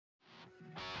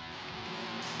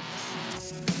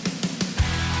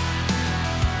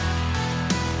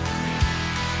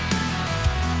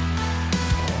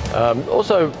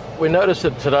Also, we noticed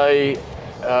that today,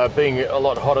 being a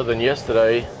lot hotter than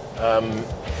yesterday,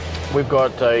 we've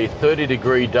got a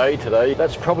 30-degree day today.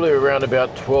 That's probably around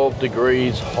about 12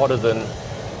 degrees hotter than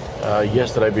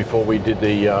yesterday before we did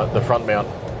the front mount.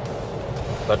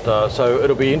 But so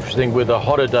it'll be interesting with a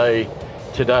hotter day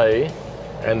today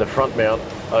and the front mount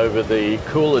over the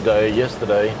cooler day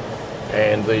yesterday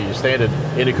and the standard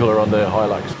intercooler on the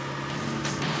Hilux.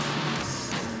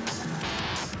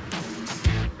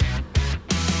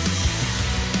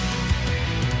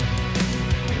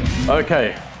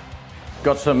 Okay,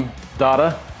 got some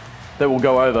data that we'll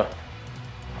go over.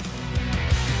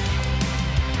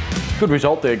 Good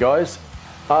result there, guys.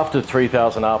 After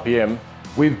 3,000 RPM,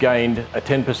 we've gained a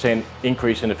 10%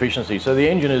 increase in efficiency. So the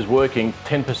engine is working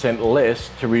 10% less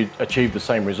to achieve the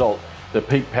same result. The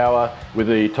peak power with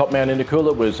the top mount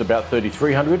intercooler was about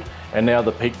 3,300, and now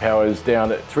the peak power is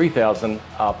down at 3,000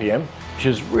 RPM, which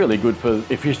is really good for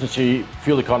efficiency,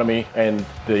 fuel economy, and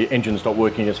the engine's not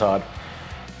working as hard.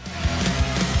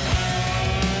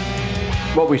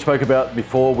 What we spoke about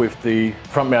before with the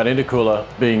front mount intercooler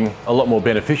being a lot more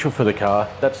beneficial for the car,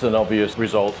 that's an obvious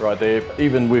result right there.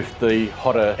 Even with the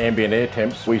hotter ambient air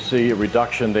temps, we see a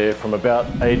reduction there from about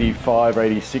 85,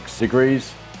 86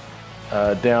 degrees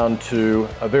down to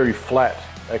a very flat,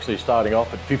 actually starting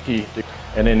off at 50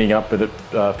 and ending up at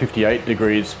 58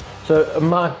 degrees. So a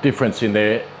marked difference in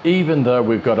there, even though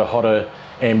we've got a hotter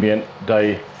ambient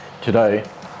day today.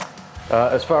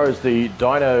 As far as the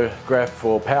dyno graph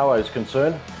for power is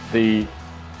concerned, the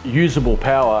usable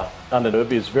power under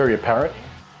the is very apparent.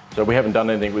 So we haven't done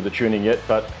anything with the tuning yet,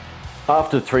 but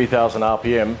after 3,000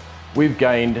 RPM, we've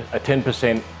gained a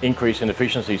 10% increase in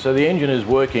efficiency. So the engine is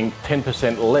working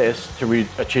 10% less to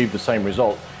achieve the same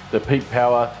result. The peak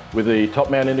power with the top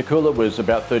mount intercooler was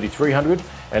about 3,300,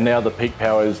 and now the peak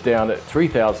power is down at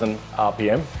 3,000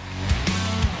 RPM.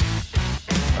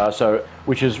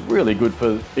 Which is really good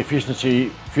for efficiency,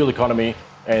 fuel economy,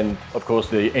 and of course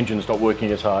the engine's not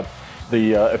working as hard.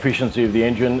 The efficiency of the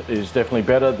engine is definitely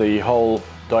better. The whole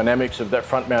dynamics of that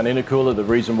front mount intercooler, the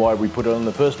reason why we put it on in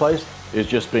the first place, is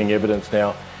just being evidenced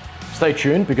now. Stay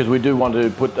tuned, because we do want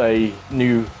to put a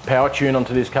new power tune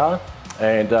onto this car,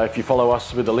 and if you follow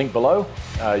us with the link below,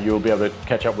 you'll be able to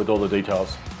catch up with all the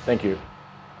details. Thank you.